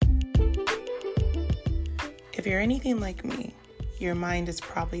If you're anything like me, your mind is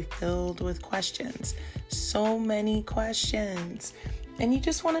probably filled with questions. So many questions. And you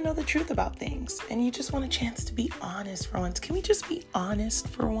just want to know the truth about things. And you just want a chance to be honest for once. Can we just be honest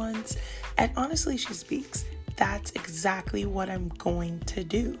for once? At Honestly She Speaks, that's exactly what I'm going to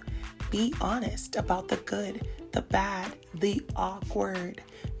do. Be honest about the good, the bad, the awkward.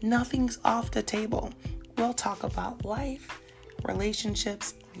 Nothing's off the table. We'll talk about life,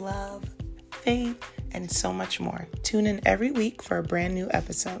 relationships, love, faith, and so much more. Tune in every week for a brand new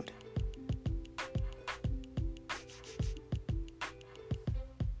episode.